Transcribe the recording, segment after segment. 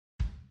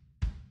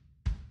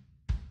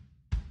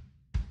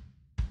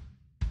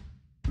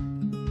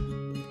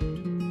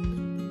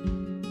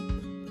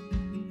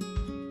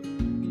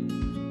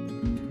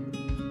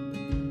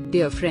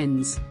Dear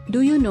friends,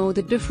 do you know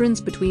the difference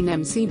between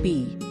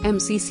MCB,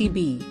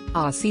 MCCB,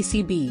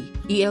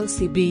 RCCB,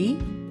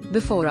 ELCB?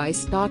 Before I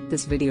start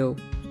this video,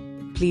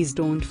 please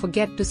don't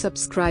forget to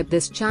subscribe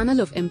this channel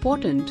of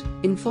important,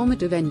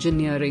 informative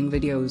engineering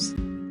videos.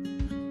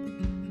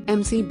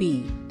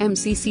 MCB,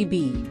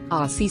 MCCB,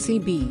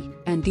 RCCB,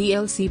 and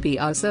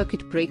ELCB are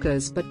circuit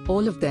breakers, but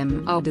all of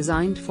them are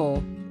designed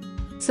for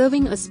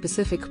serving a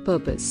specific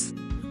purpose.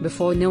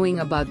 Before knowing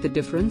about the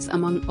difference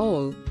among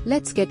all,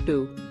 let's get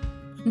to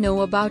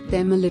know about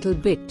them a little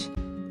bit.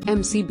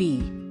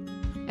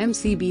 MCB.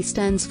 MCB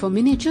stands for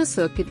Miniature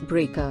Circuit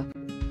Breaker.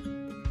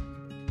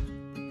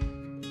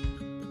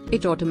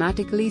 It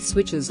automatically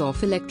switches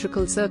off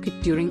electrical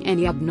circuit during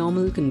any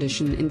abnormal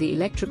condition in the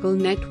electrical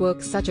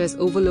network, such as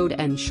overload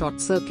and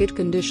short circuit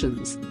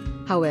conditions.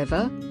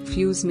 However,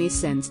 fuse may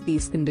sense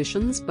these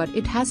conditions, but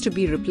it has to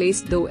be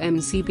replaced, though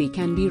MCB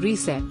can be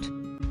reset.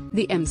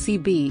 The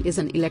MCB is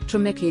an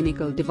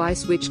electromechanical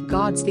device which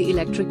guards the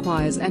electric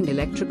wires and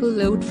electrical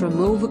load from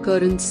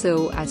overcurrent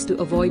so as to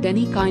avoid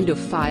any kind of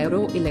fire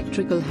or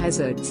electrical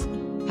hazards.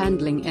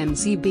 Handling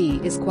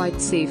MCB is quite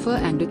safer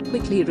and it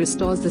quickly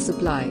restores the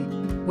supply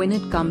when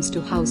it comes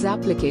to house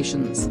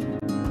applications.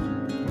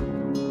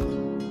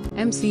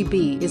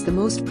 MCB is the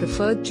most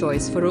preferred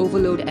choice for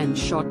overload and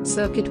short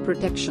circuit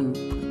protection.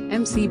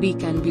 MCB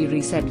can be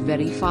reset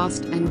very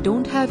fast and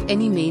don't have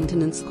any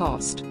maintenance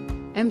cost.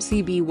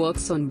 MCB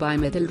works on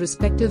bimetal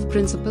respective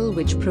principle,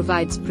 which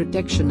provides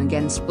protection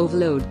against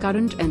overload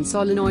current and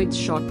solenoid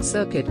short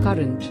circuit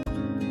current.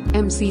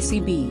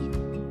 MCCB.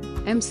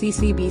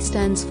 MCCB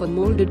stands for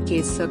Molded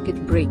Case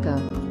Circuit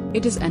Breaker.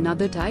 It is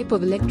another type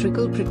of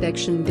electrical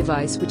protection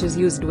device which is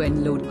used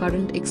when load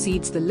current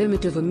exceeds the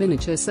limit of a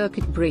miniature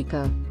circuit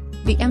breaker.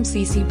 The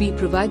MCCB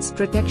provides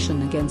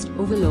protection against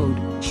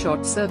overload,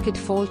 short circuit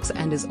faults,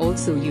 and is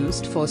also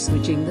used for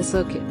switching the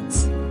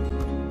circuits.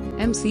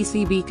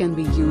 MCCB can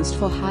be used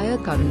for higher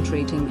current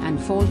rating and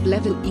fault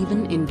level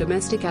even in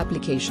domestic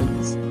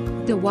applications.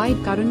 The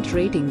wide current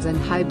ratings and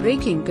high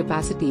breaking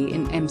capacity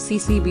in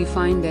MCCB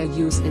find their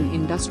use in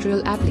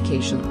industrial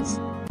applications.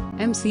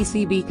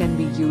 MCCB can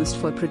be used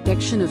for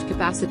protection of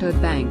capacitor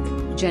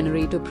bank,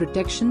 generator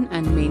protection,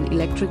 and main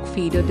electric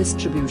feeder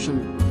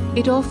distribution.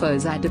 It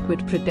offers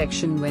adequate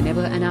protection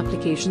whenever an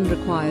application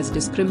requires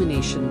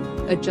discrimination,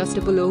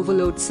 adjustable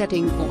overload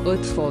setting, or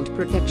earth fault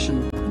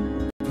protection.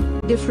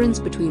 Difference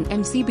between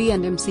MCB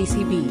and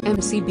MCCB.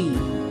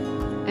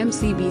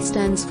 MCB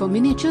stands for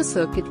Miniature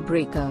Circuit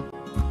Breaker.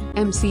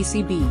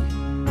 MCCB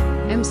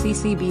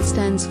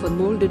stands for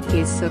Molded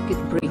Case Circuit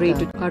Breaker.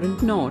 Rated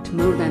current not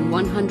more than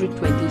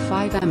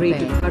 125 ampere.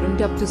 Rated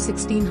current up to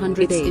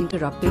 1600 A.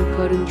 Interrupting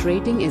current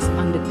rating is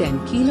under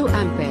 10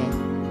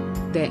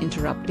 kA. Their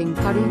interrupting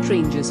current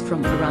ranges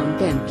from around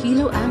 10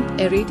 kA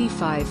to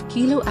 85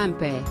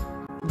 kA.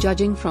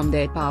 Judging from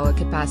their power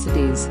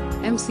capacities,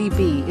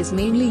 MCB is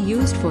mainly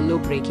used for low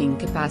breaking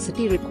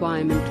capacity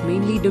requirement,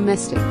 mainly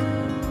domestic.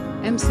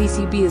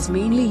 MCCB is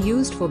mainly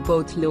used for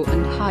both low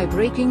and high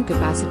breaking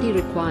capacity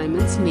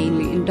requirements,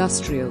 mainly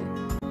industrial.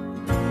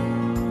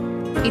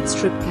 Its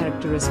trip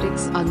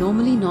characteristics are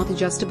normally not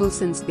adjustable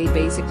since they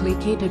basically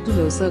cater to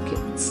low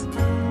circuits.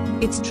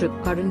 Its trip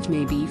current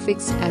may be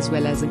fixed as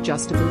well as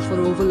adjustable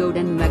for overload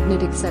and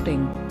magnetic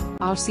setting.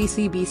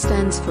 RCCB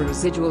stands for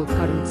Residual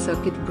Current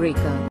Circuit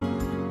Breaker.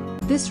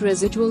 This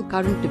residual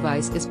current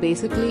device is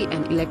basically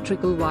an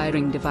electrical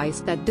wiring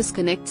device that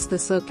disconnects the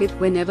circuit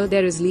whenever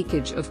there is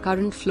leakage of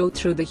current flow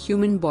through the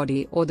human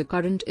body or the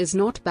current is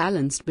not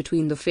balanced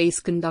between the phase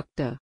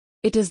conductor.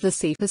 It is the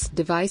safest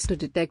device to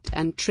detect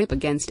and trip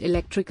against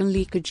electrical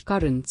leakage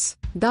currents,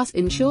 thus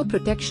ensure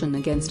protection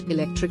against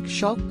electric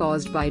shock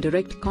caused by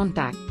direct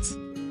contacts.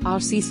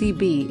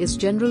 RCCB is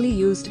generally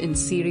used in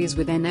series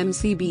with an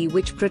MCB,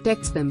 which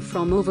protects them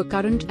from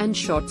overcurrent and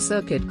short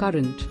circuit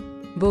current.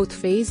 Both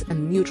phase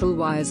and neutral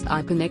wires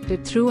are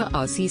connected through a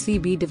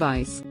RCCB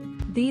device.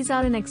 These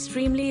are an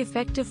extremely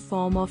effective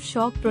form of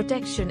shock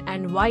protection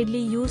and widely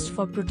used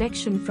for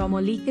protection from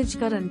a leakage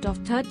current of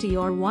 30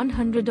 or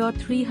 100 or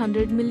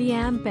 300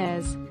 mA.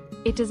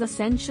 It is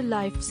essential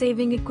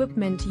life-saving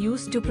equipment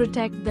used to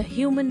protect the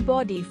human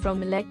body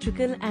from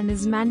electrical and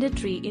is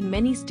mandatory in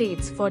many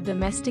states for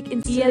domestic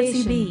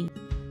installation.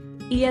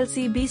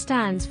 ELCB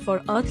stands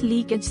for Earth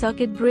Leakage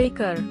Circuit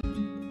Breaker.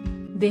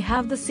 They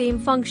have the same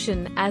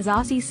function as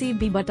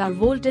RCCB but are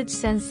voltage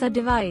sensor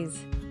device.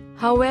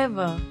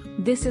 However,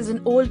 this is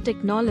an old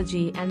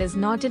technology and is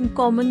not in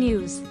common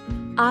use.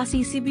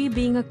 RCCB,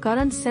 being a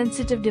current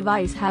sensitive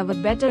device, have a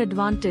better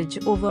advantage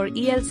over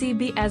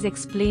ELCB as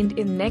explained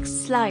in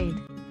next slide.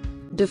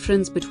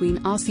 Difference between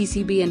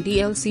RCCB and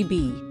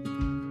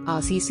ELCB.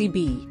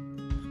 RCCB.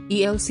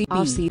 ELCB.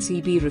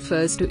 RCCB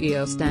refers to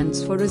ER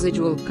stands for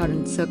Residual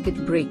Current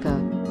Circuit Breaker.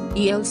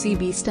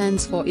 ELCB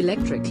stands for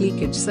Electric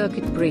Leakage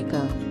Circuit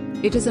Breaker.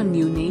 It is a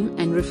new name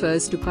and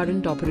refers to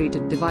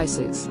current-operated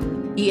devices.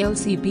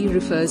 ELCB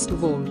refers to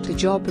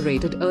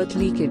voltage-operated earth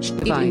leakage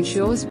device. It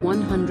ensures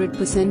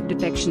 100%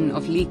 detection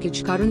of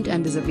leakage current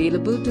and is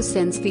available to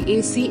sense the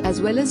AC as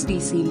well as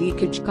DC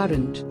leakage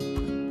current.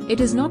 It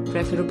is not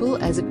preferable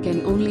as it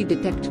can only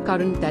detect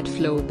current that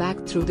flow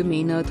back through the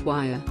main earth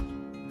wire.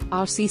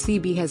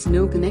 RCCB has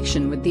no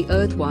connection with the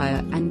earth wire,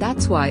 and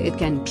that's why it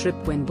can trip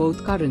when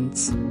both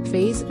currents,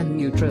 phase and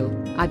neutral,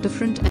 are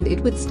different, and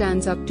it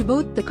withstands up to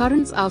both the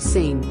currents are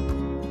same.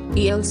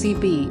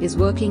 ELCB is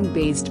working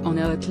based on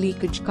earth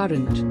leakage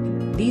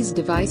current. These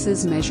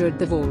devices measured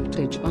the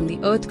voltage on the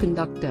earth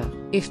conductor.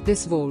 If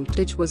this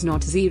voltage was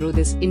not zero,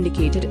 this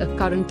indicated a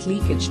current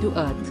leakage to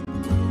earth.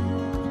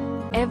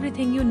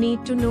 Everything you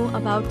need to know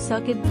about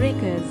circuit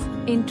breakers,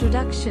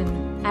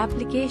 introduction,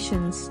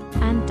 applications,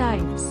 and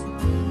types.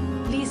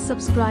 Please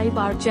subscribe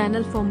our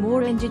channel for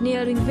more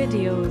engineering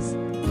videos.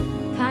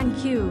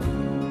 Thank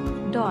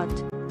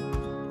you.